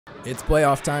It's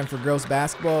playoff time for girls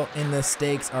basketball, and the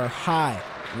stakes are high.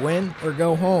 Win or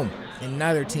go home, and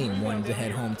neither team wanted to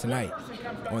head home tonight.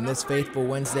 On this faithful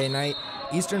Wednesday night,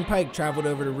 Eastern Pike traveled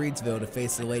over to Reedsville to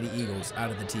face the Lady Eagles out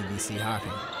of the TVC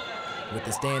Hockey. With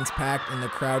the stands packed and the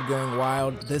crowd going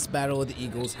wild, this battle of the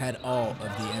Eagles had all of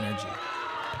the energy.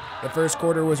 The first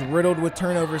quarter was riddled with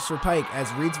turnovers for Pike as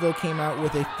Reedsville came out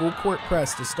with a full-court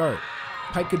press to start.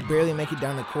 Pike could barely make it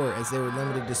down the court as they were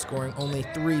limited to scoring only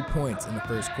 3 points in the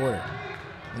first quarter.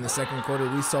 In the second quarter,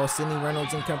 we saw Sydney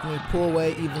Reynolds and company pull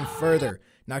away even further,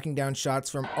 knocking down shots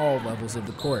from all levels of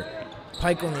the court.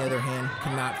 Pike, on the other hand,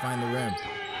 could not find the rim,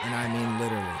 and I mean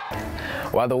literally.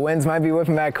 While the winds might be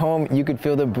whipping back home, you could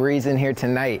feel the breeze in here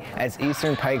tonight as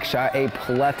Eastern Pike shot a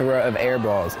plethora of air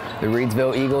balls. The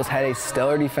Reedsville Eagles had a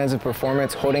stellar defensive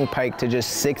performance, holding Pike to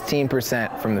just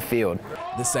 16% from the field.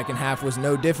 The second half was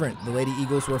no different. The Lady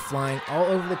Eagles were flying all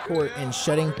over the court and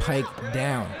shutting Pike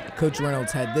down. Coach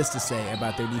Reynolds had this to say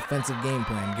about their defensive game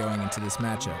plan going into this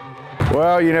matchup.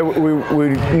 Well, you know, we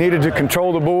needed to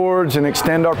control the boards and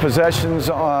extend our possessions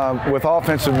with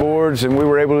offensive boards, and we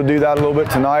were able to do that a little bit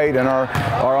tonight. And our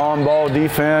on-ball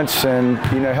defense and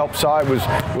help side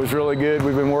was really good.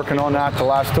 We've been working on that the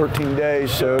last 13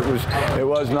 days, so it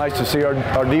was nice to see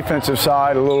our defensive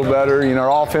side a little better.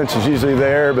 Our offense is usually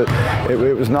there, but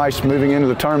it was nice moving into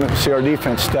the tournament to see our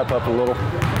defense step up a little.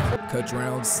 Coach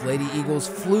Reynolds' Lady Eagles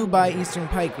flew by Eastern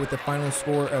Pike with the final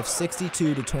score of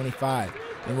 62-25.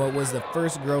 In what was the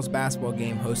first girls basketball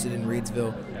game hosted in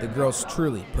Reedsville, the girls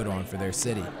truly put on for their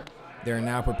city. They are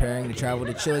now preparing to travel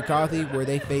to Chillicothe, where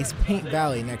they face Paint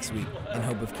Valley next week in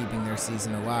hope of keeping their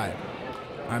season alive.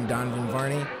 I'm Donovan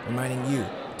Varney, reminding you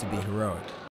to be heroic.